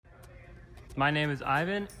My name is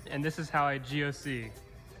Ivan, and this is how I GOC.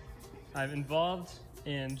 I'm involved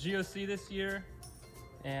in GOC this year,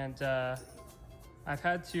 and I've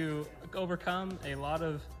had to overcome a lot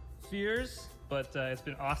of fears, but it's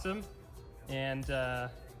been awesome. And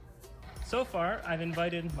so far, I've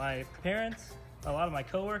invited my parents, a lot of my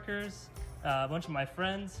coworkers, a bunch of my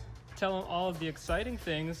friends, tell them all of the exciting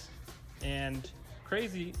things and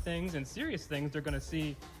crazy things and serious things they're going to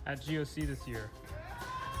see at GOC this year.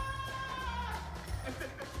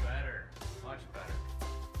 Better, much better.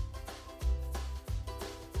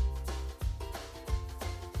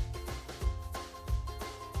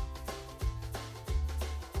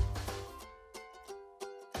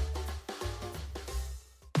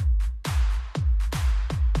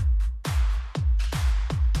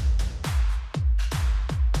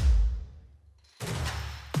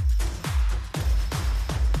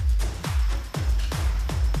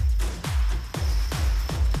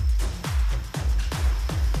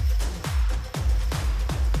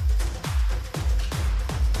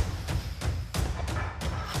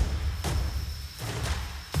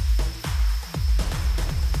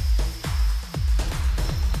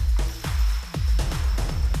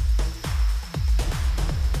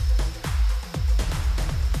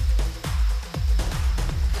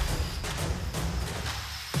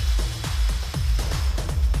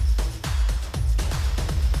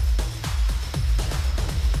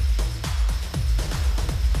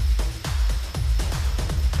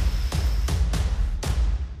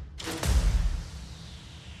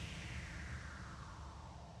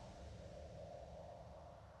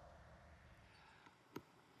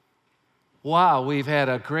 Wow, we've had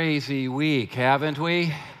a crazy week, haven't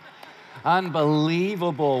we?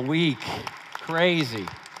 Unbelievable week. Crazy.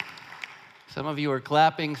 Some of you are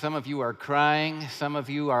clapping, some of you are crying, some of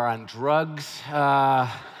you are on drugs.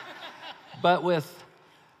 But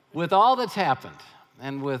with all that's happened,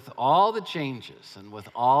 and with all the changes, and with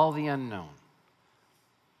all the unknown,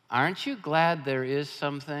 aren't you glad there is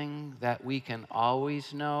something that we can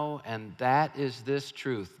always know? And that is this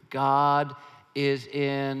truth: God is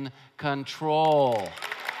in control.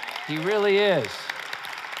 He really is.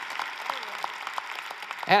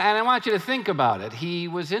 And I want you to think about it. He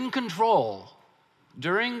was in control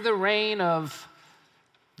during the reign of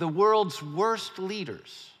the world's worst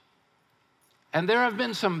leaders. And there have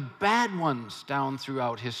been some bad ones down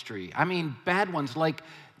throughout history. I mean, bad ones like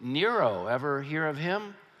Nero. Ever hear of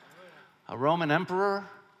him? A Roman emperor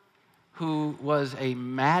who was a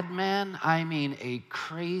madman. I mean, a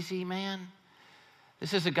crazy man.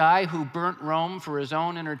 This is a guy who burnt Rome for his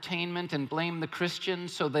own entertainment and blamed the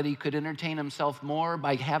Christians so that he could entertain himself more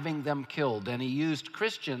by having them killed. And he used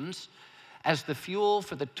Christians as the fuel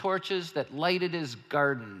for the torches that lighted his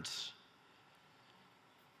gardens.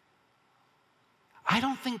 I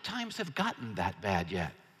don't think times have gotten that bad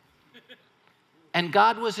yet. And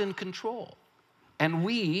God was in control, and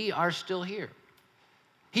we are still here.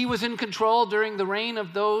 He was in control during the reign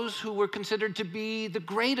of those who were considered to be the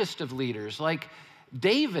greatest of leaders, like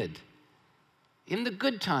David, in the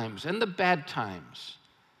good times and the bad times.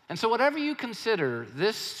 And so whatever you consider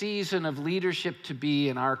this season of leadership to be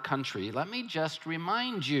in our country, let me just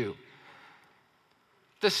remind you,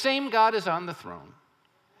 the same God is on the throne,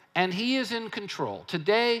 and he is in control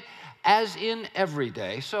today as in every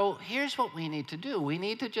day. So here's what we need to do. We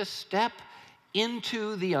need to just step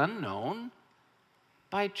into the unknown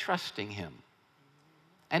by trusting him.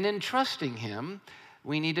 And in trusting him,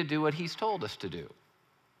 we need to do what he's told us to do,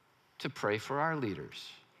 to pray for our leaders.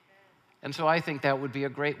 And so I think that would be a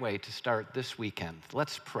great way to start this weekend.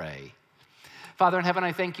 Let's pray. Father in heaven,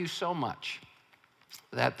 I thank you so much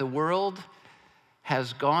that the world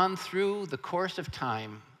has gone through the course of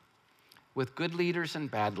time with good leaders and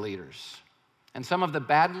bad leaders. And some of the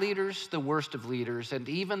bad leaders, the worst of leaders, and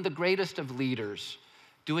even the greatest of leaders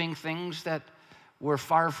doing things that were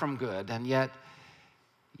far from good. And yet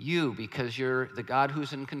you, because you're the God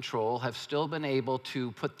who's in control, have still been able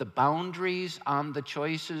to put the boundaries on the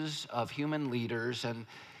choices of human leaders and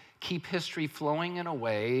keep history flowing in a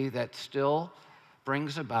way that still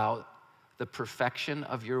brings about the perfection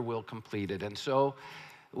of your will completed. And so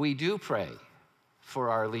we do pray for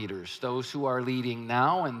our leaders, those who are leading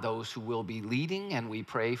now and those who will be leading, and we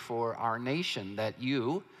pray for our nation that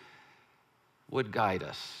you would guide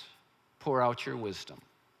us, pour out your wisdom,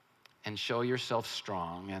 and show yourself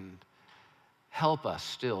strong, and help us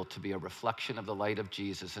still to be a reflection of the light of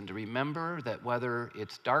Jesus, and to remember that whether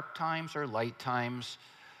it's dark times or light times,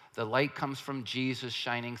 the light comes from Jesus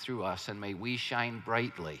shining through us, and may we shine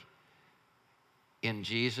brightly in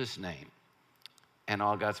Jesus' name. And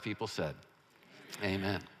all God's people said,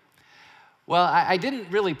 amen. Well, I didn't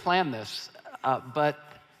really plan this, but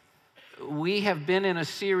we have been in a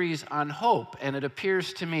series on hope, and it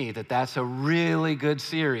appears to me that that's a really good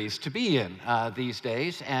series to be in these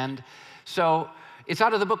days. And so it's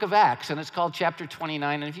out of the book of Acts, and it's called chapter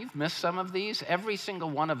 29. And if you've missed some of these, every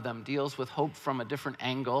single one of them deals with hope from a different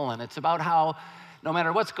angle. And it's about how no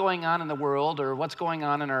matter what's going on in the world or what's going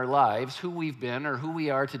on in our lives, who we've been or who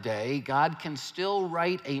we are today, God can still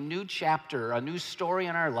write a new chapter, a new story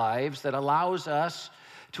in our lives that allows us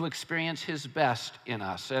to experience his best in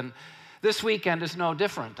us. And this weekend is no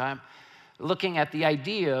different. I'm looking at the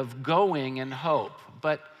idea of going in hope,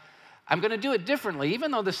 but I'm going to do it differently.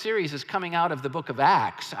 Even though the series is coming out of the book of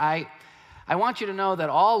Acts, I want you to know that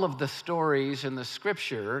all of the stories in the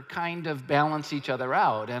scripture kind of balance each other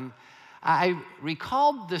out. And I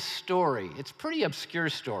recalled this story. It's a pretty obscure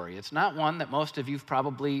story. It's not one that most of you've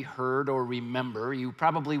probably heard or remember. You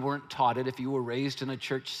probably weren't taught it if you were raised in a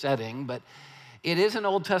church setting, but it is an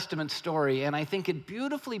Old Testament story, and I think it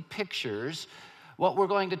beautifully pictures what we're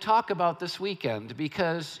going to talk about this weekend,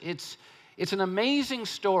 because it's an amazing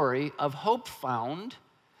story of hope found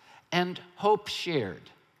and hope shared,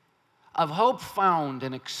 of hope found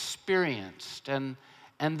and experienced, and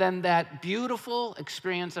then that beautiful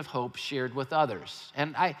experience of hope shared with others.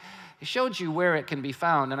 And I showed you where it can be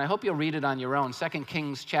found, and I hope you'll read it on your own. 2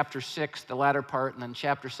 Kings chapter 6, the latter part, and then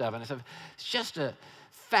chapter 7. It's just a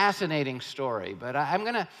fascinating story, but I'm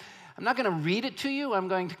not going to read it to you. I'm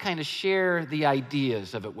going to kind of share the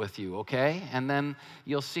ideas of it with you, okay? And then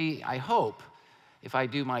you'll see, I hope, if I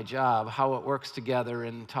do my job, how it works together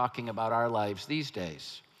in talking about our lives these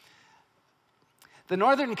days. The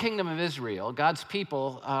northern kingdom of Israel, God's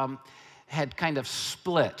people, had kind of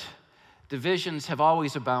split. Divisions have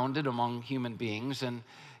always abounded among human beings, and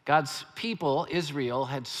God's people, Israel,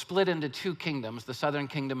 had split into two kingdoms, the southern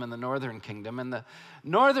kingdom and the northern kingdom. And the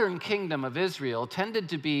northern kingdom of Israel tended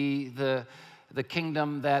to be the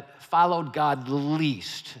kingdom that followed God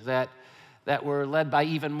least, that were led by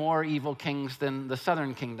even more evil kings than the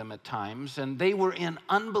southern kingdom at times. And they were in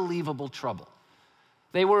unbelievable trouble.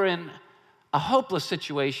 They were in a hopeless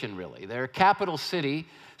situation, really. Their capital city,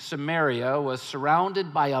 Samaria, was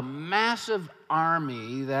surrounded by a massive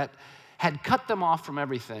army that had cut them off from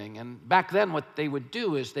everything. And back then, what they would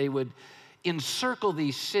do is they would encircle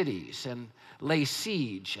these cities and lay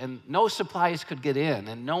siege, and no supplies could get in,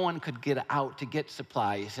 and no one could get out to get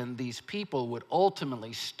supplies, and these people would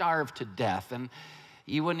ultimately starve to death, and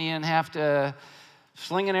you wouldn't even have to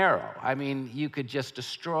sling an arrow. I mean, you could just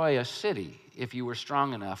destroy a city if you were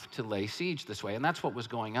strong enough to lay siege this way, and that's what was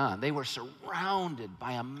going on. They were surrounded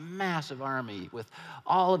by a massive army with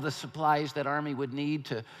all of the supplies that army would need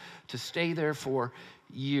to stay there for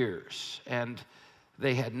years, and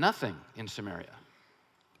they had nothing in Samaria.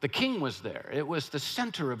 The king was there. It was the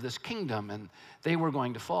center of this kingdom, and they were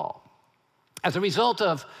going to fall. As a result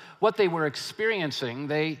of what they were experiencing,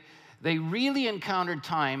 they really encountered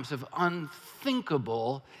times of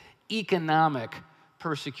unthinkable economic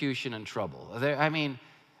persecution and trouble.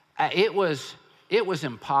 It was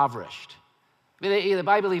impoverished. The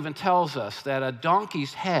Bible even tells us that a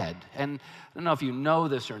donkey's head, and I don't know if you know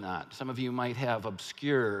this or not, some of you might have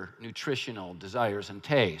obscure nutritional desires and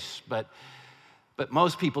tastes, but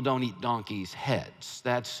most people don't eat donkeys' heads.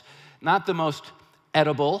 That's not the most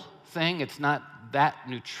edible thing. It's not that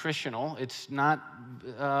nutritional. It's not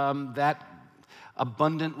that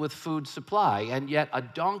abundant with food supply. And yet a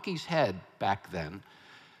donkey's head back then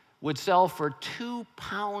would sell for 2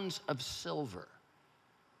 pounds of silver.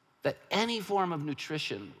 That any form of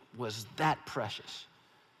nutrition was that precious.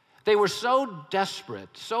 They were so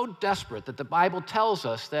desperate that the Bible tells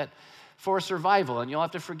us that for survival, and you'll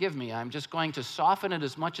have to forgive me, I'm just going to soften it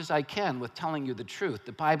as much as I can with telling you the truth.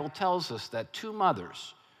 The Bible tells us that 2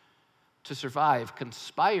 mothers, to survive,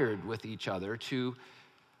 conspired with each other to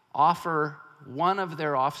offer one of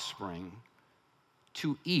their offspring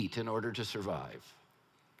to eat in order to survive.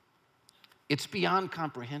 It's beyond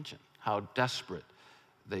comprehension how desperate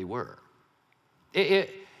they were.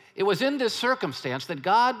 It was in this circumstance that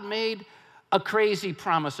God made a crazy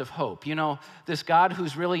promise of hope. You know, this God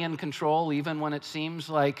who's really in control, even when it seems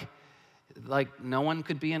like no one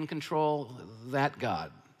could be in control, that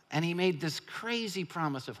God. And he made this crazy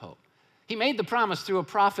promise of hope. He made the promise through a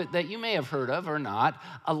prophet that you may have heard of or not,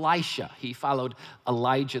 Elisha. He followed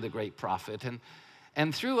Elijah, the great prophet.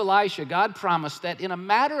 And through Elisha, God promised that in a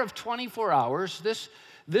matter of 24 hours,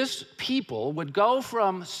 this people would go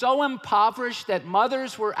from so impoverished that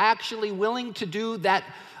mothers were actually willing to do that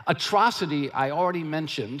atrocity I already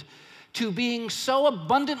mentioned, to being so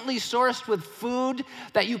abundantly sourced with food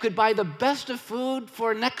that you could buy the best of food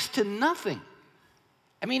for next to nothing.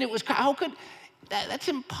 I mean, That's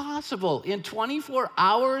impossible. In 24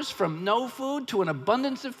 hours from no food to an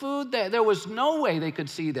abundance of food, there was no way they could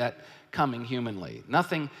see that coming humanly.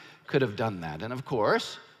 Nothing could have done that. And of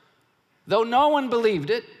course, though no one believed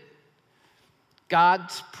it,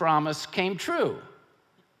 God's promise came true.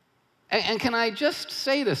 And can I just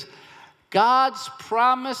say this? God's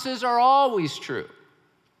promises are always true.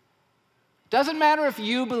 Doesn't matter if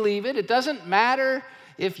you believe it. It doesn't matter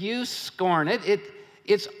if you scorn it.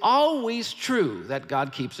 It's always true that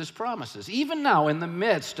God keeps his promises. Even now, in the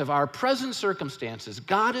midst of our present circumstances,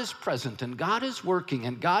 God is present and God is working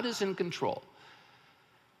and God is in control.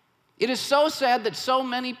 It is so sad that so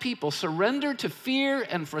many people surrender to fear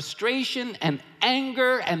and frustration and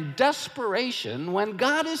anger and desperation when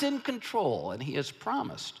God is in control and he has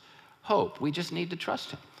promised hope. We just need to trust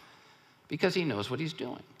him because he knows what he's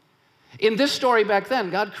doing. In this story back then,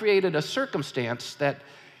 God created a circumstance that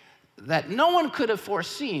no one could have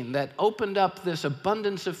foreseen that opened up this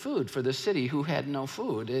abundance of food for the city who had no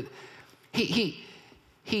food.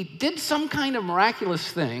 He did some kind of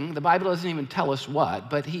miraculous thing. The Bible doesn't even tell us what,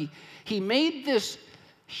 but he made this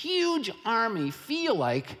huge army feel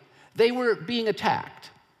like they were being attacked.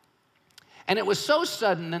 And it was so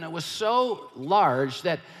sudden and it was so large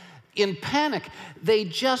that in panic, they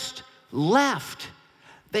just left.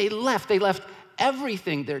 They left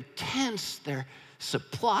everything, their tents, their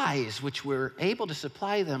supplies, which were able to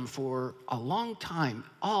supply them for a long time,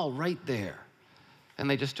 all right there. And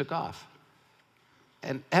they just took off.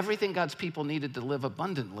 And everything God's people needed to live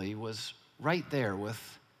abundantly was right there with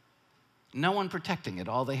no one protecting it.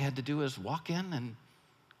 All they had to do was walk in and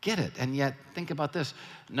get it. And yet, think about this,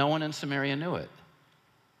 no one in Samaria knew it.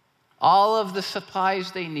 All of the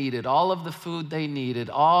supplies they needed, all of the food they needed,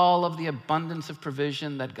 all of the abundance of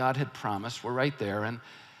provision that God had promised were right there.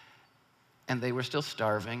 And they were still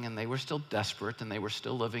starving, and they were still desperate, and they were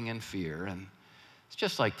still living in fear. And it's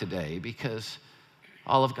just like today, because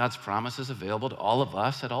all of God's promises available to all of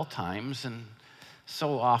us at all times, and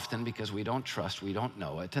so often because we don't trust, we don't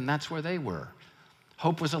know it. And that's where they were.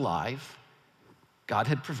 Hope was alive. God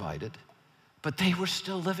had provided, but they were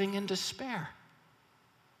still living in despair.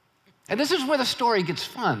 And this is where the story gets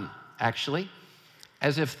fun, actually,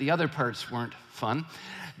 as if the other parts weren't fun.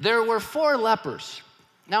 There were 4 lepers.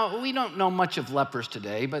 Now, we don't know much of lepers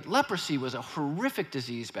today, but leprosy was a horrific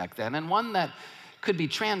disease back then, and one that could be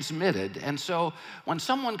transmitted. And so when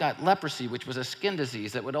someone got leprosy, which was a skin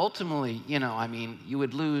disease that would ultimately, you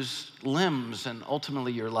would lose limbs and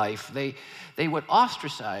ultimately your life, they would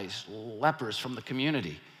ostracize lepers from the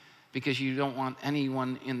community because you don't want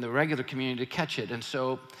anyone in the regular community to catch it. And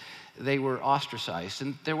so they were ostracized.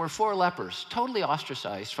 And there were 4 lepers, totally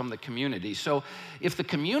ostracized from the community. So if the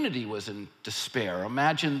community was in despair,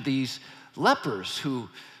 imagine these lepers who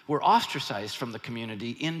were ostracized from the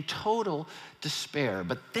community in total despair.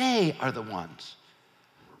 But they are the ones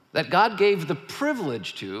that God gave the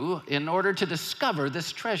privilege to in order to discover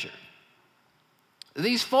this treasure.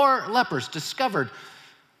 These 4 lepers discovered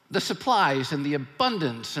the supplies and the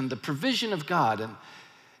abundance and the provision of God. And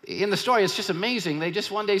in the story, it's just amazing. They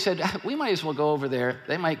just one day said, we might as well go over there.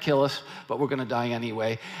 They might kill us, but we're going to die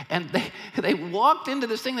anyway. And they walked into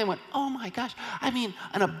this thing. They went, oh my gosh, an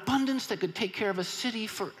abundance that could take care of a city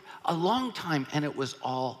for a long time, and it was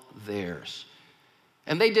all theirs.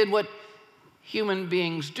 And they did what human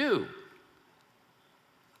beings do.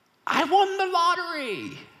 I won the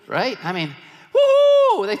lottery, right?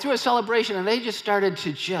 Woohoo! They threw a celebration, and they just started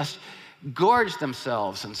to gorge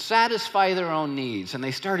themselves and satisfy their own needs. And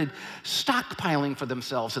they started stockpiling for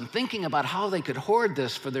themselves and thinking about how they could hoard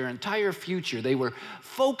this for their entire future. They were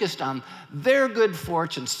focused on their good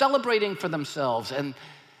fortune, celebrating for themselves, and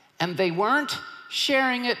they weren't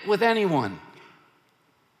sharing it with anyone.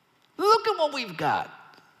 Look at what we've got.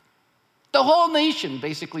 The whole nation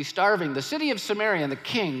basically starving, the city of Samaria and the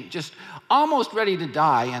king just almost ready to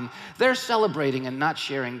die, and they're celebrating and not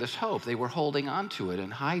sharing this hope. They were holding on to it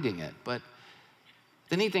and hiding it. But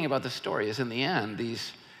the neat thing about the story is in the end,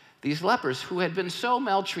 these lepers who had been so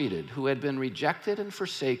maltreated, who had been rejected and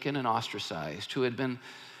forsaken and ostracized, who had been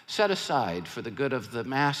set aside for the good of the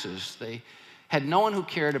masses, they had no one who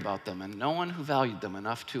cared about them and no one who valued them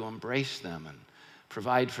enough to embrace them and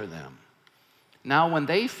provide for them. Now, when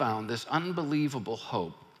they found this unbelievable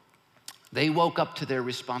hope, they woke up to their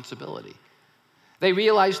responsibility. They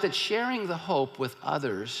realized that sharing the hope with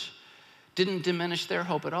others didn't diminish their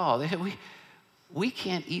hope at all. They said, we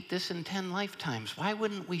can't eat this in 10 lifetimes. Why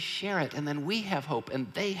wouldn't we share it? And then we have hope,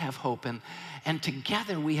 and they have hope, and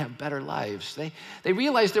together we have better lives. They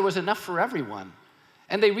realized there was enough for everyone.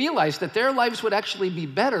 And they realized that their lives would actually be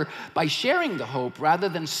better by sharing the hope rather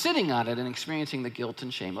than sitting on it and experiencing the guilt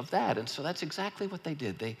and shame of that. And so that's exactly what they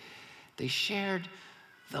did. They shared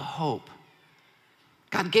the hope.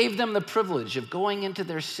 God gave them the privilege of going into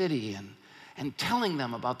their city and telling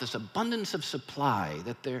them about this abundance of supply,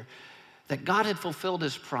 that God had fulfilled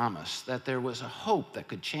his promise, that there was a hope that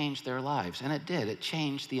could change their lives. And it did. It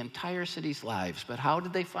changed the entire city's lives. But how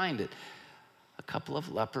did they find it? A couple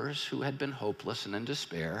of lepers who had been hopeless and in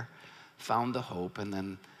despair found the hope, and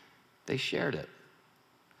then they shared it.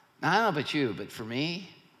 Now, I don't know about you, but for me,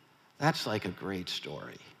 that's like a great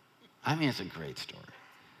story. I mean, it's a great story.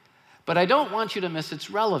 But I don't want you to miss its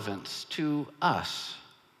relevance to us.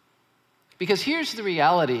 Because here's the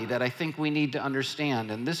reality that I think we need to understand,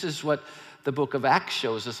 and this is what the book of Acts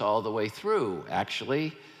shows us all the way through,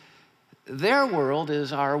 actually. Their world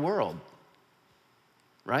is our world,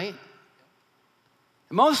 right?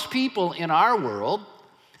 Most people in our world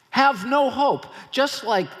have no hope, just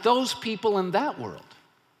like those people in that world.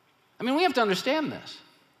 I mean, we have to understand this.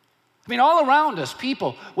 I mean, all around us,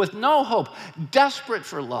 people with no hope, desperate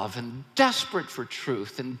for love and desperate for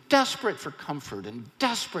truth and desperate for comfort and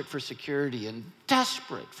desperate for security and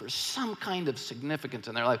desperate for some kind of significance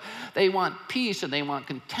in their life. They want peace and they want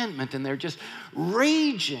contentment, and they're just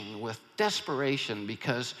raging with desperation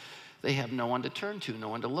because they have no one to turn to, no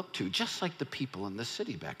one to look to, just like the people in the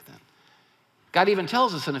city back then. God even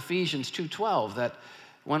tells us in Ephesians 2:12 that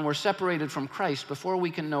when we're separated from Christ, before we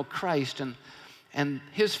can know Christ and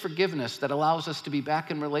his forgiveness that allows us to be back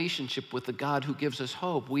in relationship with the God who gives us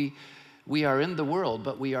hope, we are in the world,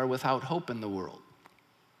 but we are without hope in the world.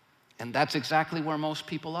 And that's exactly where most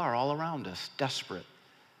people are all around us, desperate,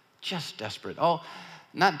 just desperate. Oh,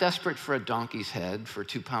 not desperate for a donkey's head, for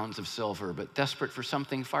 2 pounds of silver, but desperate for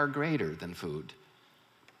something far greater than food.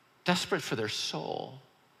 Desperate for their soul.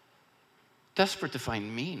 Desperate to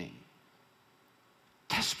find meaning.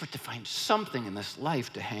 Desperate to find something in this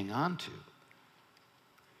life to hang on to.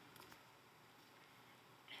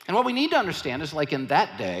 And what we need to understand is, like in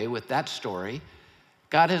that day with that story,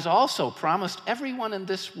 God has also promised everyone in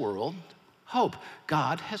this world hope.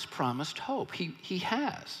 God has promised hope. He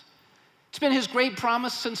has. It's been his great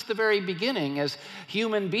promise since the very beginning, as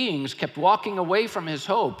human beings kept walking away from his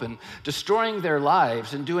hope and destroying their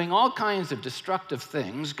lives and doing all kinds of destructive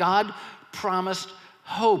things. God promised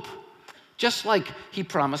hope, just like he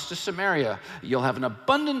promised to Samaria. You'll have an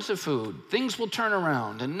abundance of food, things will turn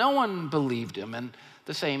around, and no one believed him. And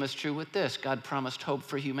the same is true with this. God promised hope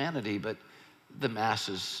for humanity, but the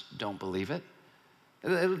masses don't believe it.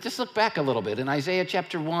 Just look back a little bit. In Isaiah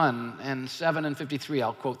chapter 1 and 7 and 53,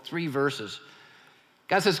 I'll quote 3 verses.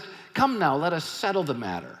 God says, "Come now, let us settle the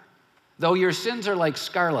matter. Though your sins are like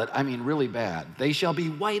scarlet," I mean really bad, "they shall be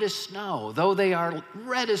white as snow. Though they are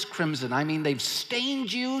red as crimson," I mean they've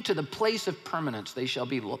stained you to the place of permanence. "They shall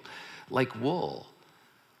be like wool."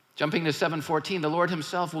 Jumping to 7:14, "The Lord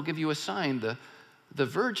himself will give you a sign. The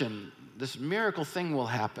virgin, this miracle thing will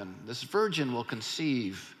happen. This virgin will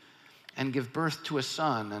conceive and give birth to a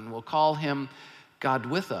son, and we'll call him God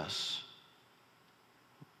with us."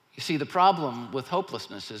 You see, the problem with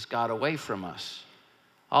hopelessness is God away from us.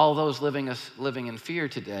 All those living in fear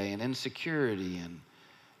today and insecurity and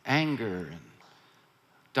anger and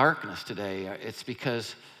darkness today, it's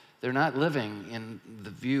because they're not living in the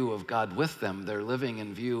view of God with them. They're living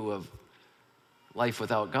in view of life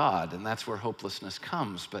without God, and that's where hopelessness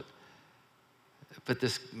comes. But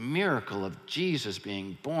this miracle of Jesus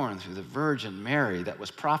being born through the Virgin Mary that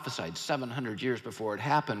was prophesied 700 years before it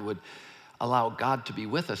happened would allow God to be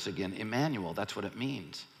with us again. Emmanuel, that's what it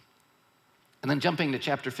means. And then jumping to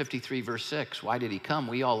chapter 53, verse 6, why did he come?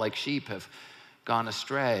 "We all like sheep have gone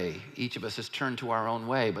astray. Each of us has turned to our own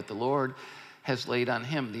way, but the Lord has laid on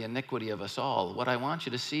him the iniquity of us all." What I want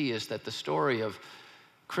you to see is that the story of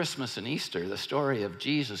Christmas and Easter, the story of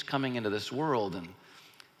Jesus coming into this world and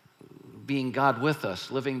being God with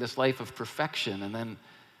us, living this life of perfection, and then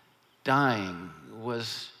dying,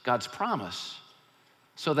 was God's promise,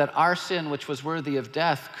 so that our sin, which was worthy of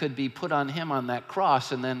death, could be put on him on that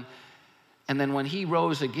cross, and then when he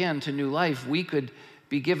rose again to new life, we could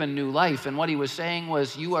be given new life. And what he was saying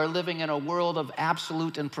was, you are living in a world of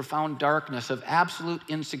absolute and profound darkness, of absolute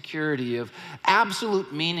insecurity, of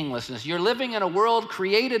absolute meaninglessness. You're living in a world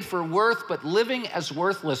created for worth, but living as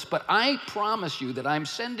worthless. But I promise you that I'm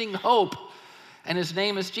sending hope, and his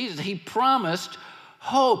name is Jesus. He promised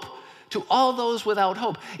hope to all those without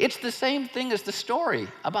hope. It's the same thing as the story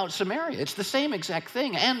about Samaria. It's the same exact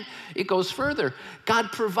thing. And it goes further.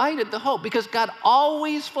 God provided the hope because God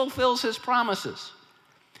always fulfills his promises.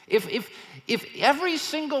 If every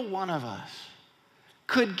single one of us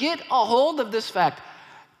could get a hold of this fact,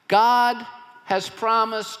 God has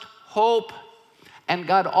promised hope, and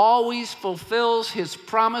God always fulfills his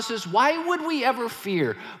promises. Why would we ever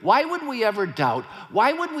fear? Why would we ever doubt?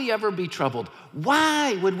 Why would we ever be troubled?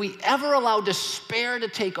 Why would we ever allow despair to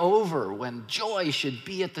take over when joy should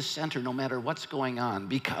be at the center no matter what's going on?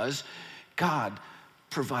 Because God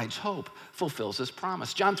provides hope, fulfills his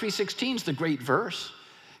promise. John 3:16 is the great verse.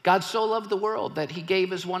 God so loved the world that he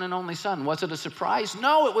gave his one and only son. Was it a surprise?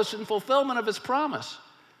 No, it was in fulfillment of his promise.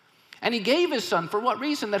 And he gave his son for what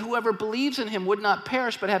reason? That whoever believes in him would not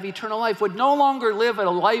perish but have eternal life, would no longer live a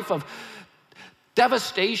life of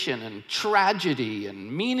devastation and tragedy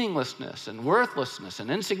and meaninglessness and worthlessness and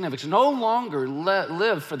insignificance. No longer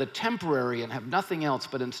live for the temporary and have nothing else,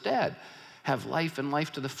 but instead have life and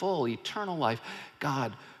life to the full, eternal life.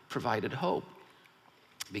 God provided hope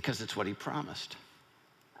because it's what he promised.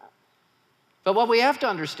 But what we have to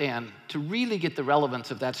understand to really get the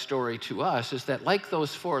relevance of that story to us is that, like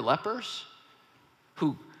those 4 lepers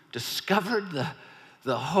who discovered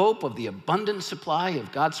the hope of the abundant supply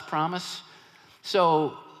of God's promise,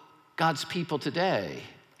 so God's people today,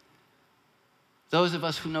 those of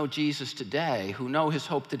us who know Jesus today, who know his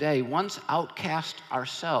hope today, once outcast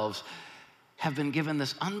ourselves, have been given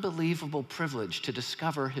this unbelievable privilege to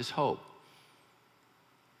discover his hope.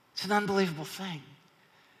 It's an unbelievable thing.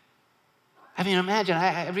 I mean, imagine,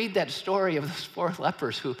 I read that story of those 4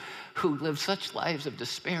 lepers who lived such lives of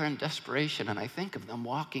despair and desperation, and I think of them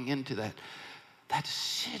walking into that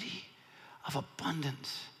city of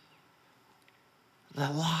abundance,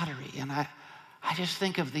 the lottery, and I just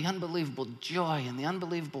think of the unbelievable joy and the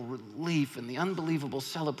unbelievable relief and the unbelievable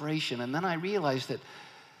celebration, and then I realize that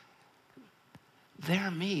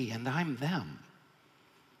they're me and I'm them.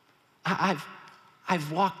 I've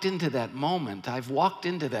walked into that moment. I've walked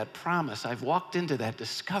into that promise. I've walked into that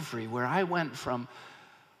discovery where I went from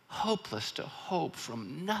hopeless to hope,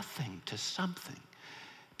 from nothing to something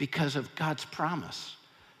because of God's promise.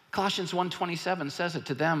 Colossians 1:27 says it.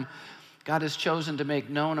 To them, God has chosen to make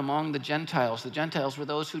known among the Gentiles. The Gentiles were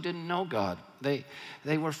those who didn't know God. They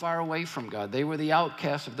were far away from God. They were the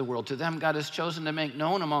outcasts of the world. To them, God has chosen to make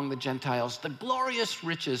known among the Gentiles the glorious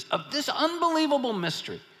riches of this unbelievable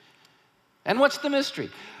mystery. And what's the mystery?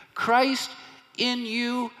 Christ in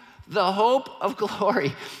you, the hope of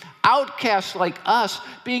glory. Outcasts like us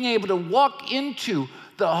being able to walk into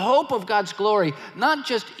the hope of God's glory, not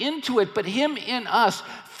just into it, but him in us,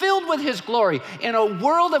 filled with his glory. In a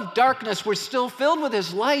world of darkness, we're still filled with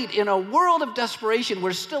his light. In a world of desperation,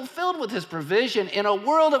 we're still filled with his provision. In a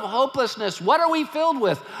world of hopelessness, what are we filled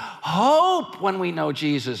with? Hope when we know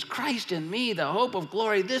Jesus. Christ in me, the hope of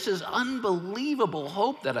glory. This is unbelievable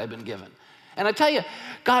hope that I've been given. And I tell you,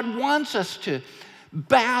 God wants us to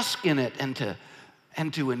bask in it and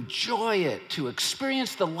to enjoy it, to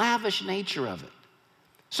experience the lavish nature of it.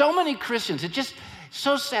 So many Christians, it's just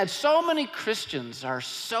so sad, so many Christians are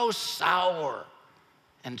so sour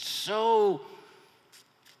and so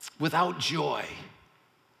without joy.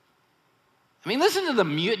 I mean, listen to the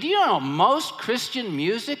music. Do you know most Christian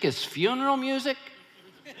music is funeral music?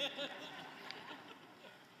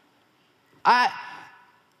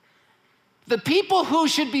 The people who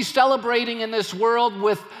should be celebrating in this world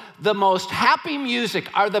with the most happy music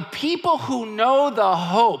are the people who know the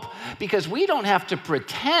hope, because we don't have to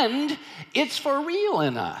pretend, it's for real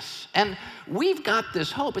in us. And we've got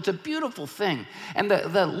this hope. It's a beautiful thing. And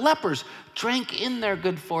the lepers drank in their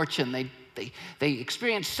good fortune. They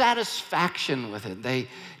experienced satisfaction with it. They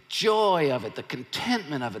joy of it, the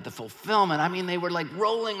contentment of it, the fulfillment. I mean, they were like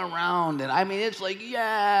rolling around, and I mean, it's like,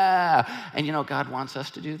 yeah. And you know, God wants us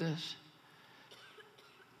to do this.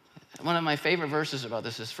 One of my favorite verses about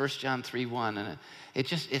this is 1 John 3:1, and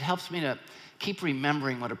it helps me to keep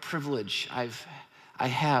remembering what a privilege I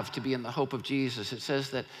have to be in the hope of Jesus. It says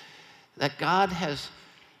that God has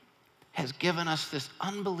given us this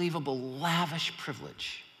unbelievable, lavish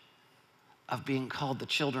privilege of being called the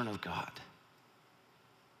children of God.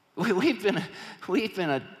 We've been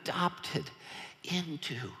adopted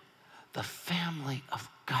into the family of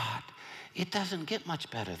God. It doesn't get much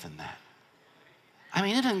better than that. I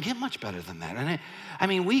mean, it doesn't get much better than that.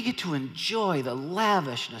 And we get to enjoy the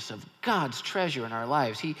lavishness of God's treasure in our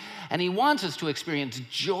lives. He wants us to experience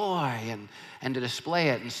joy and to display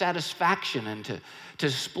it, and satisfaction and to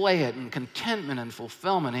display it, and contentment and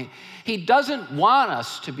fulfillment. He doesn't want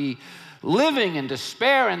us to be living in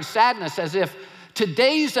despair and sadness as if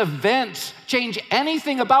today's events change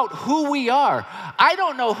anything about who we are. I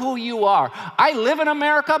don't know who you are. I live in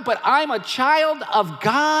America, but I'm a child of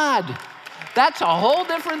God. That's a whole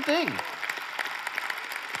different thing.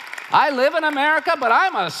 I live in America, but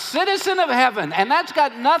I'm a citizen of heaven, and that's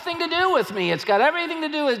got nothing to do with me. It's got everything to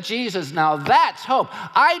do with Jesus. Now that's hope.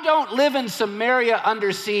 I don't live in Samaria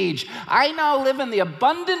under siege. I now live in the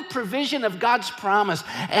abundant provision of God's promise,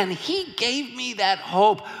 and he gave me that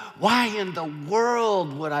hope. Why in the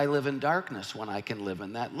world would I live in darkness when I can live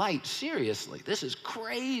in that light? Seriously, this is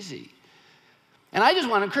crazy. And I just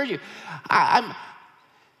want to encourage you.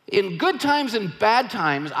 In good times and bad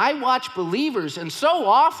times, I watch believers, and so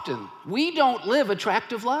often we don't live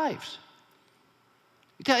attractive lives.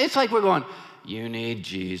 It's like we're going, you need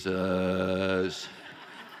Jesus.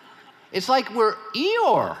 It's like we're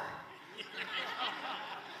Eeyore.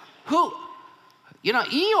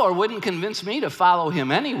 Eeyore wouldn't convince me to follow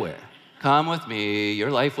him anywhere. Come with me,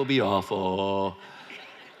 your life will be awful.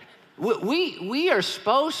 We are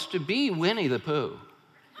supposed to be Winnie the Pooh.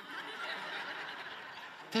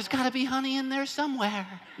 There's got to be honey in there somewhere,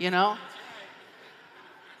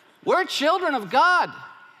 We're children of God.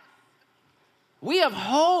 We have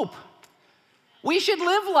hope. We should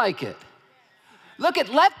live like it.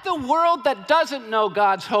 Let the world that doesn't know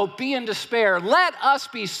God's hope be in despair. Let us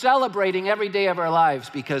be celebrating every day of our lives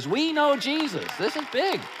because we know Jesus. This is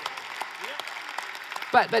big.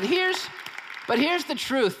 But here's the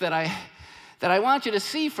truth that I want you to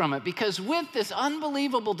see from it, because with this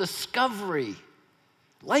unbelievable discovery,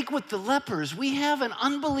 like with the lepers, we have an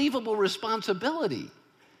unbelievable responsibility.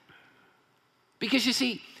 Because you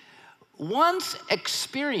see, once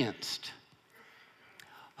experienced,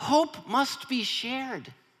 hope must be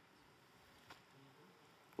shared.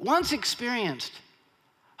 Once experienced,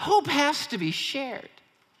 hope has to be shared.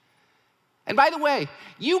 And by the way,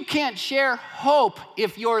 you can't share hope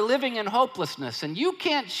if you're living in hopelessness, and you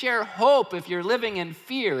can't share hope if you're living in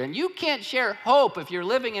fear, and you can't share hope if you're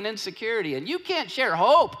living in insecurity, and you can't share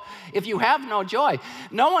hope if you have no joy.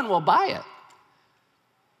 No one will buy it.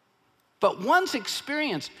 But once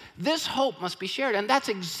experienced, this hope must be shared. And that's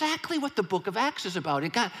exactly what the book of Acts is about.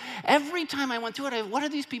 Every time I went through it, what are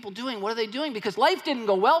these people doing? What are they doing? Because life didn't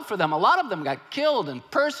go well for them. A lot of them got killed and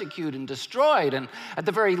persecuted and destroyed. And at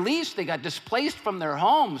the very least, they got displaced from their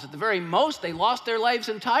homes. At the very most, they lost their lives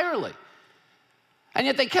entirely. And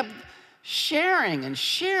yet they kept sharing and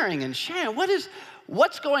sharing and sharing.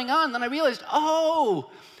 What's going on? Then I realized,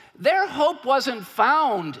 their hope wasn't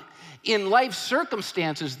found in life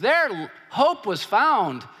circumstances. Their hope was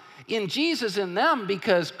found in Jesus in them,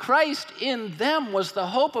 because Christ in them was the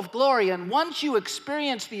hope of glory. And once you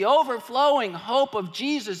experience the overflowing hope of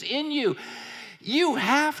Jesus in you, you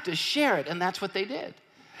have to share it. And that's what they did.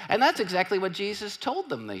 And that's exactly what Jesus told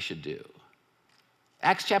them they should do.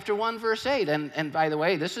 Acts chapter 1, verse 8. And by the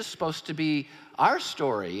way, this is supposed to be our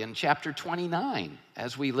story in chapter 29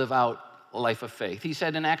 as we live out a life of faith. He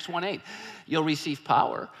said in Acts 1:8, you'll receive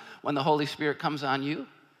power when the Holy Spirit comes on you,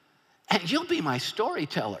 and you'll be my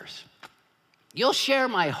storytellers. You'll share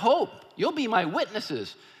my hope. You'll be my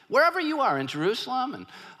witnesses wherever you are, in Jerusalem and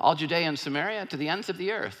all Judea and Samaria, to the ends of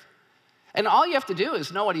the earth. And all you have to do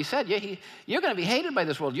is know what he said. You're going to be hated by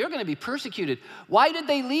this world. You're going to be persecuted. Why did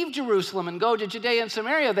they leave Jerusalem and go to Judea and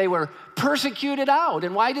Samaria? They were persecuted out.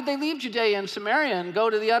 And why did they leave Judea and Samaria and go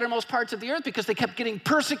to the uttermost parts of the earth? Because they kept getting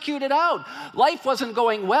persecuted out. Life wasn't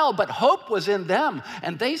going well, but hope was in them.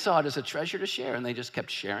 And they saw it as a treasure to share. And they just kept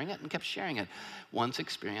sharing it and kept sharing it. Once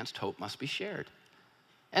experienced, hope must be shared.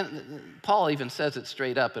 And Paul even says it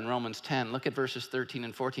straight up in Romans 10. Look at verses 13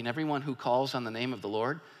 and 14. Everyone who calls on the name of the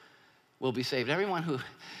Lord will be saved. Everyone who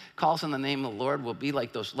calls on the name of the Lord will be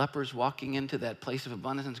like those lepers walking into that place of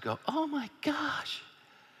abundance and go, oh my gosh,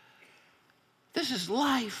 this is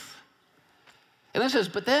life. And it says,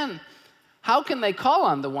 but then how can they call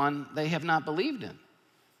on the one they have not believed in?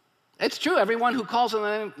 It's true, everyone who calls on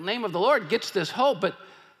the name of the Lord gets this hope,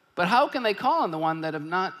 but how can they call on the one that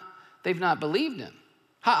they've not believed in?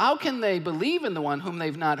 How can they believe in the one whom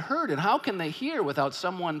they've not heard? And how can they hear without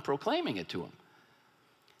someone proclaiming it to them?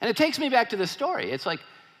 And it takes me back to this story. It's like,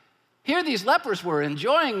 here these lepers were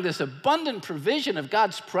enjoying this abundant provision of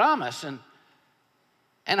God's promise.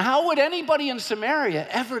 And how would anybody in Samaria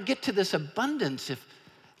ever get to this abundance if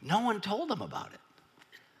no one told them about it?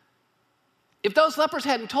 If those lepers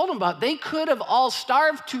hadn't told them about it, they could have all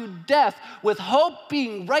starved to death with hope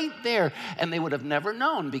being right there. And they would have never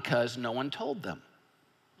known because no one told them.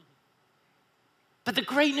 But the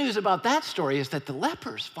great news about that story is that the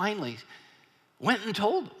lepers finally went and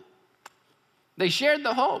told them. They shared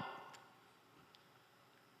the hope.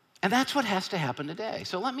 And that's what has to happen today.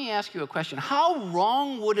 So let me ask you a question. How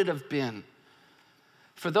wrong would it have been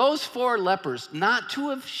for those 4 lepers not to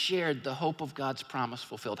have shared the hope of God's promise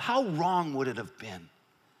fulfilled? How wrong would it have been?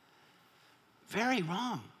 Very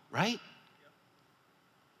wrong, right?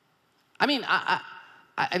 I mean,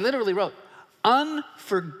 I literally wrote,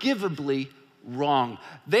 unforgivably wrong.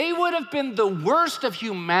 They would have been the worst of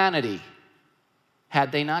humanity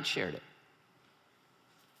had they not shared it.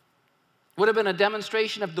 Would have been a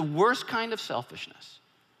demonstration of the worst kind of selfishness.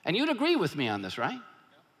 And you'd agree with me on this, right?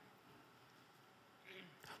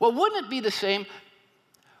 Well, wouldn't it be the same?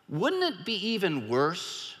 Wouldn't it be even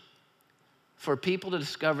worse for people to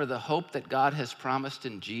discover the hope that God has promised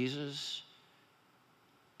in Jesus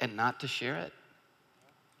and not to share it?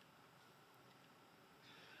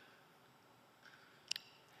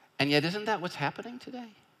 And yet, isn't that what's happening today?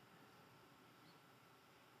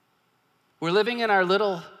 We're living in our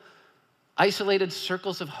little isolated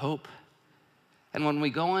circles of hope. And when we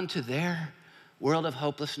go into their world of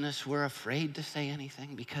hopelessness, we're afraid to say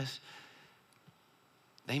anything because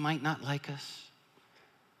they might not like us,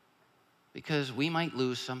 because we might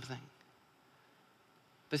lose something.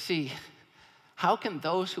 But see, how can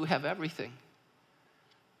those who have everything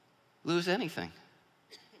lose anything?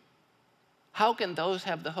 How can those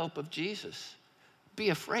have the hope of Jesus be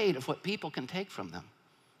afraid of what people can take from them?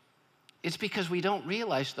 It's because we don't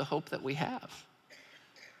realize the hope that we have.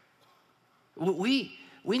 We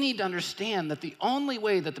need to understand that the only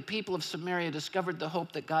way that the people of Samaria discovered the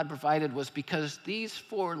hope that God provided was because these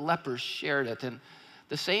 4 lepers shared it. And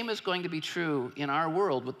the same is going to be true in our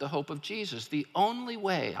world with the hope of Jesus. The only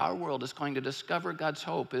way our world is going to discover God's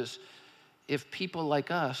hope is if people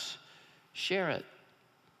like us share it.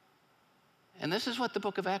 And this is what the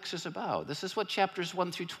book of Acts is about. This is what chapters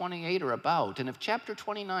 1 through 28 are about. And if chapter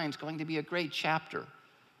 29 is going to be a great chapter,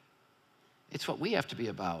 it's what we have to be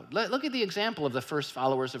about. Look at the example of the first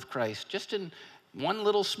followers of Christ, just in one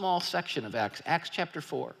little small section of Acts, Acts chapter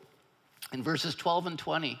 4. In verses 12 and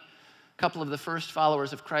 20, a couple of the first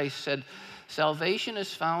followers of Christ said, "Salvation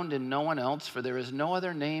is found in no one else, for there is no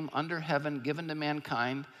other name under heaven given to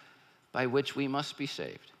mankind by which we must be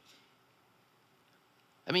saved."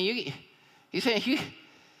 I mean, he's saying,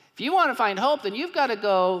 if you want to find hope, then you've got to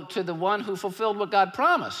go to the one who fulfilled what God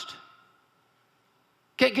promised.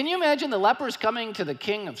 Can you imagine the lepers coming to the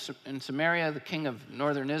king in Samaria, the king of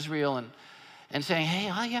northern Israel, and saying,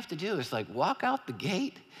 "Hey, all you have to do is walk out the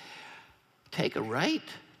gate, take a right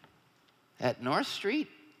at North Street,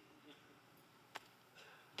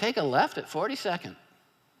 take a left at 42nd,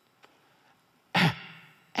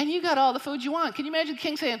 and you got all the food you want." Can you imagine the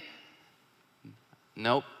king saying,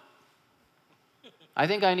 "Nope. I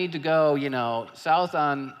think I need to go, south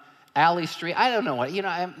on Alley Street." I don't know what,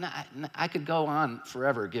 I could go on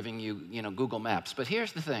forever giving you, Google Maps. But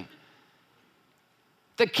here's the thing.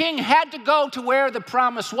 The king had to go to where the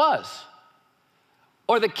promise was,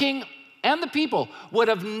 or the king and the people would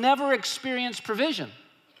have never experienced provision.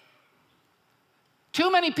 Too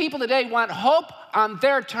many people today want hope on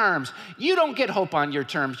their terms. You don't get hope on your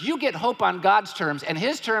terms. You get hope on God's terms, and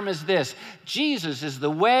his term is this: Jesus is the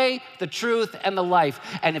way, the truth, and the life.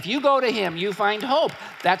 And if you go to him, you find hope.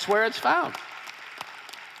 That's where it's found.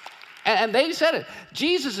 And they said it.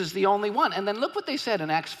 Jesus is the only one. And then look what they said in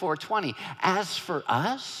Acts 4:20. "As for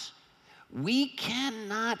us, we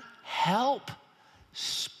cannot help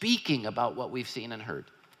speaking about what we've seen and heard."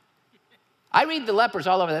 I read the lepers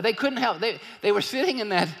all over there. They couldn't help. They were sitting in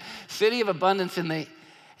that city of abundance, and they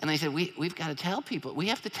said, we've got to tell people. We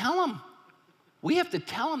have to tell them. We have to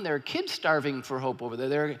tell them there are kids starving for hope over there.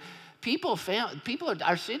 There are people,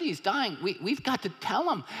 our city's dying. We've got to tell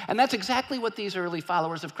them. And that's exactly what these early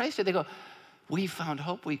followers of Christ did. They go, "We found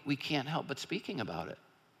hope. We can't help but speaking about it.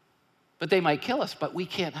 But they might kill us, but we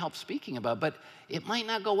can't help speaking about it. But it might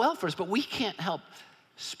not go well for us, but we can't help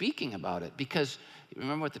speaking about it." Because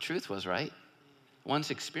remember what the truth was, right?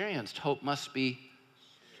 Once experienced, hope must be.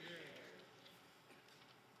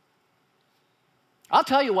 I'll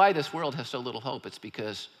tell you why this world has so little hope. It's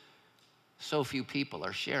because so few people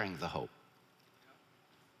are sharing the hope.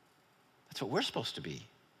 That's what we're supposed to be.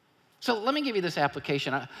 So let me give you this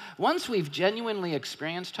application. Once we've genuinely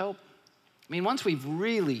experienced hope, once we've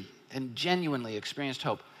really and genuinely experienced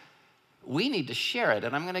hope, we need to share it.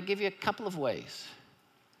 And I'm going to give you a couple of ways.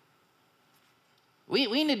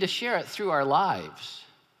 We need to share it through our lives,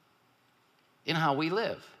 in how we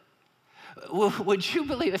live. Would you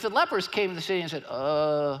believe if the lepers came to the city and said,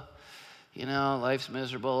 life's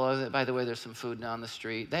miserable. Oh, by the way, there's some food down the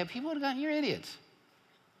street. People would have gone, "You're idiots.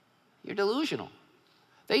 You're delusional."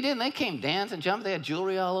 They didn't. They came dancing, jumping. They had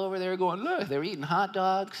jewelry all over. They were going, look, they were eating hot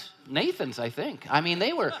dogs. Nathan's, I think.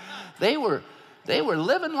 They were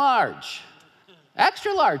living large,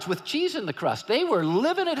 extra large with cheese in the crust. They were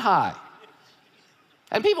living it high.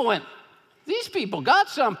 And people went, "These people got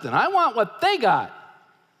something. I want what they got."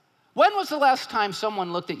 When was the last time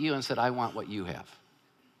someone looked at you and said, "I want what you have"?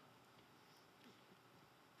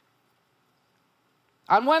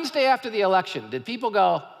 On Wednesday after the election, did people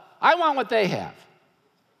go, I want what they have?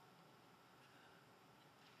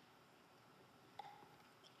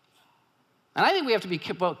 And I think we have to be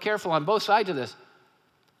careful on both sides of this.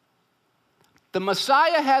 The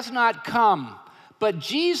Messiah has not come, but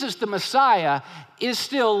Jesus, the Messiah, is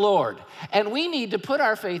still Lord. And we need to put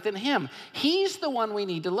our faith in him. He's the one we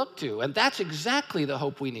need to look to. And that's exactly the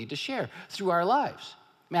hope we need to share through our lives.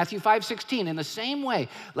 Matthew 5:16, in the same way,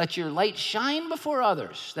 let your light shine before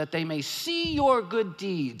others, that they may see your good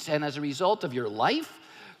deeds, and as a result of your life,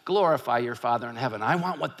 glorify your Father in heaven. I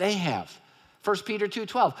want what they have. 1 Peter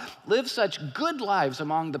 2:12, live such good lives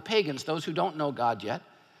among the pagans, those who don't know God yet,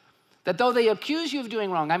 that though they accuse you of doing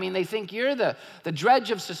wrong, I mean, they think you're the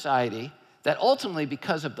dredge of society, that ultimately,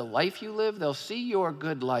 because of the life you live, they'll see your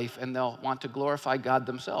good life and they'll want to glorify God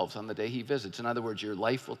themselves on the day he visits. In other words, your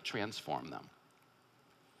life will transform them.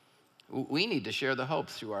 We need to share the hope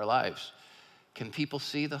through our lives. Can people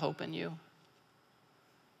see the hope in you?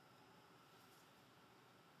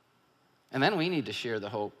 And then we need to share the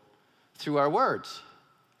hope through our words.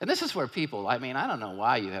 And this is where people, I don't know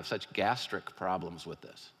why you have such gastric problems with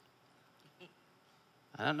this.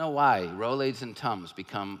 I don't know why Rolaids and Tums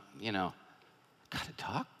become, gotta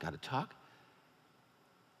talk.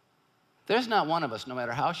 There's not one of us, no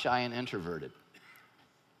matter how shy and introverted,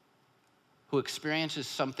 who experiences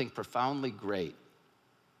something profoundly great,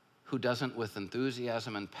 who doesn't, with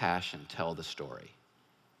enthusiasm and passion, tell the story.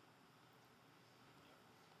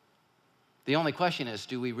 The only question is,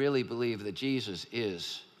 do we really believe that Jesus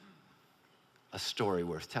is a story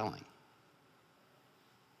worth telling?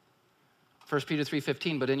 1 Peter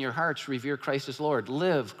 3:15, but in your hearts revere Christ as Lord.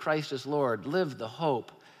 Live Christ as Lord. Live the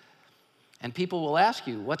hope. And people will ask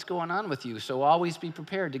you, what's going on with you? So always be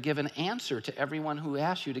prepared to give an answer to everyone who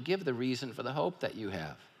asks you to give the reason for the hope that you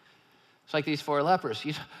have. It's like these 4 lepers.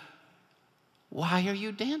 Why are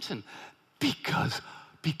you dancing?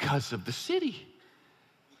 Because of the city.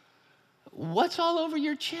 What's all over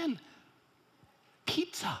your chin?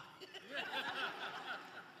 Pizza.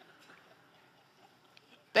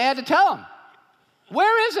 They had to tell him.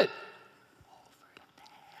 Where is it?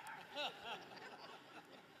 Over there.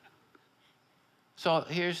 So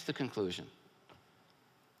here's the conclusion.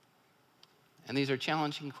 And these are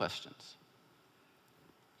challenging questions.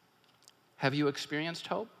 Have you experienced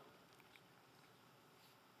hope?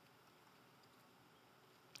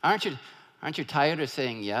 Aren't you tired of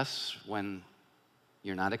saying yes when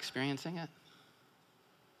you're not experiencing it?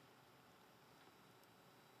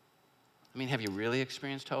 Have you really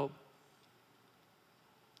experienced hope?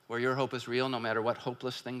 Where your hope is real no matter what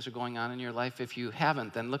hopeless things are going on in your life? If you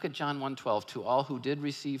haven't, then look at John 1:12. To all who did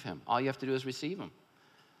receive him, all you have to do is receive him.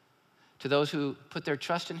 To those who put their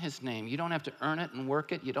trust in his name, you don't have to earn it and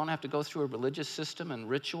work it. You don't have to go through a religious system and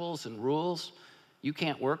rituals and rules. You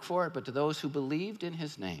can't work for it. But to those who believed in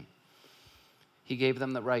his name, he gave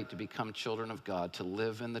them the right to become children of God, to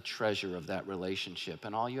live in the treasure of that relationship.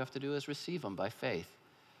 And all you have to do is receive him by faith.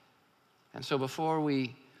 And so before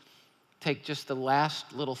we take just the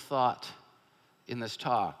last little thought in this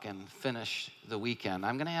talk and finish the weekend,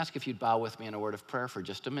 I'm going to ask if you'd bow with me in a word of prayer for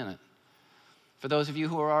just a minute. For those of you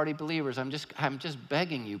who are already believers, I'm just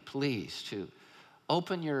begging you, please, to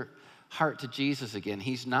open your heart to Jesus again.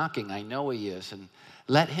 He's knocking. I know he is. And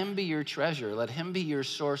let him be your treasure. Let him be your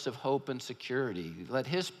source of hope and security. Let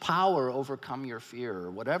his power overcome your fear,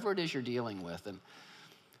 or whatever it is you're dealing with. And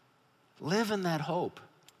live in that hope.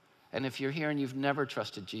 And if you're here and you've never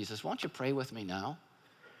trusted Jesus, won't you pray with me now?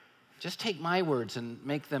 Just take my words and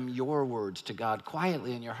make them your words to God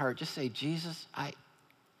quietly in your heart. Just say, Jesus,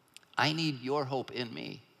 I need your hope in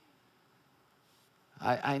me.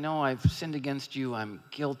 I know I've sinned against you. I'm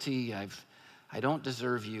guilty. I don't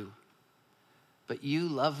deserve you. But you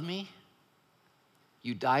love me.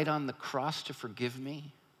 You died on the cross to forgive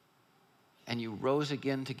me. And you rose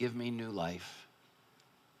again to give me new life.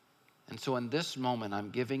 And so in this moment, I'm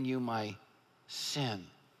giving you my sin.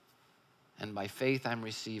 And by faith, I'm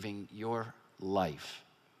receiving your life.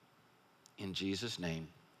 In Jesus' name,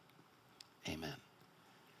 amen.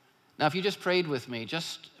 Now, if you just prayed with me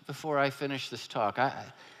just before I finish this talk,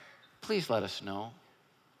 please let us know.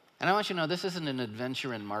 And I want you to know this isn't an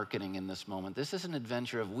adventure in marketing in this moment. This is an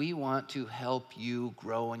adventure of we want to help you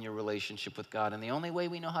grow in your relationship with God. And the only way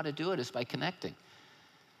we know how to do it is by connecting.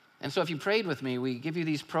 And so if you prayed with me, we give you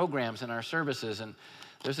these programs in our services, and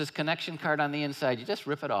there's this connection card on the inside. You just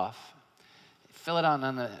rip it off. Fill it out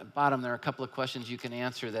on the bottom. There are a couple of questions you can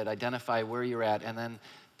answer that identify where you're at, and then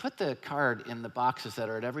put the card in the boxes that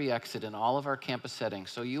are at every exit in all of our campus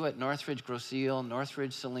settings. So you at Northridge Groseal,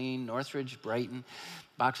 Northridge Saline, Northridge Brighton,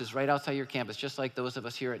 boxes right outside your campus, just like those of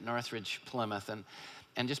us here at Northridge Plymouth. And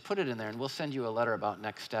and just put it in there, and we'll send you a letter about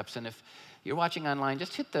next steps. And if you're watching online,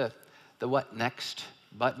 just hit the What Next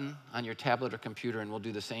button on your tablet or computer, and we'll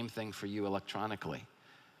do the same thing for you electronically.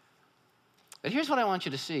 But here's what I want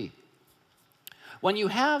you to see. When you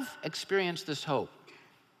have experienced this hope,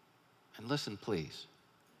 and listen, please,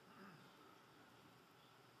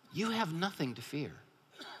 you have nothing to fear.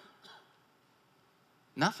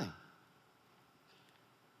 Nothing.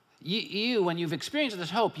 You, when you've experienced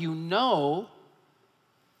this hope, you know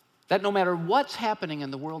that no matter what's happening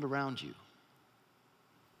in the world around you,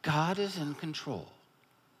 God is in control.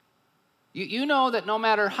 You know that no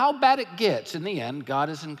matter how bad it gets, in the end, God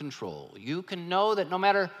is in control. You can know that no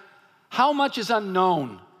matter how much is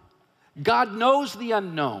unknown, God knows the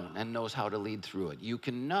unknown and knows how to lead through it. You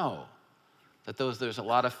can know that there's a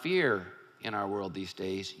lot of fear in our world these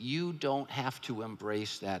days. You don't have to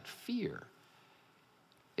embrace that fear.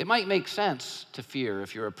 It might make sense to fear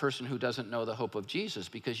if you're a person who doesn't know the hope of Jesus,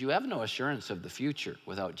 because you have no assurance of the future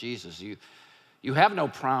without Jesus. You have no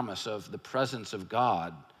promise of the presence of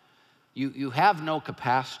God. You have no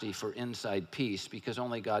capacity for inside peace, because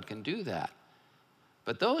only God can do that.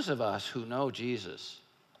 But those of us who know Jesus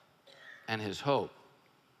and his hope,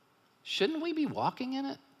 shouldn't we be walking in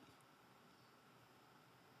it?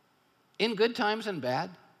 In good times and bad?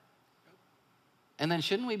 And then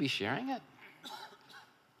shouldn't we be sharing it?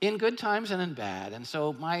 In good times and in bad. And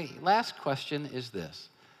so my last question is this: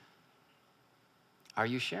 are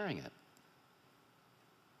you sharing it?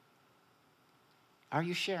 Are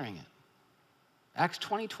you sharing it? Acts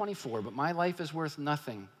 20:24, but my life is worth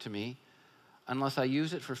nothing to me unless I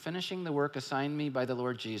use it for finishing the work assigned me by the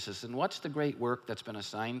Lord Jesus. And what's the great work that's been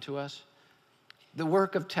assigned to us? The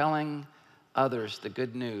work of telling others the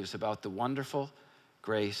good news about the wonderful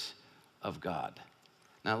grace of God.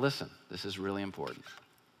 Now listen, this is really important.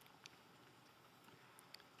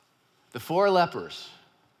 The 4 lepers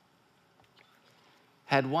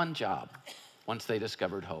had one job once they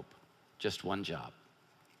discovered hope, just one job.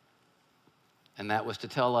 And that was to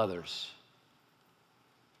tell others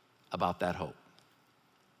about that hope.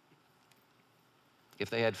 If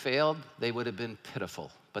they had failed, they would have been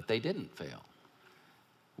pitiful, but they didn't fail.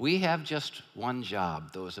 We have just one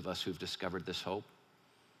job, those of us who've discovered this hope,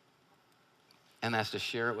 and that's to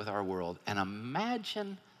share it with our world. And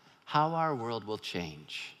imagine how our world will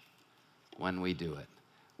change when we do it.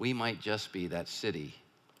 We might just be that city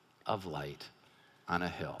of light on a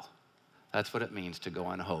hill. That's what it means to go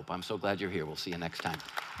on hope. I'm so glad you're here. We'll see you next time.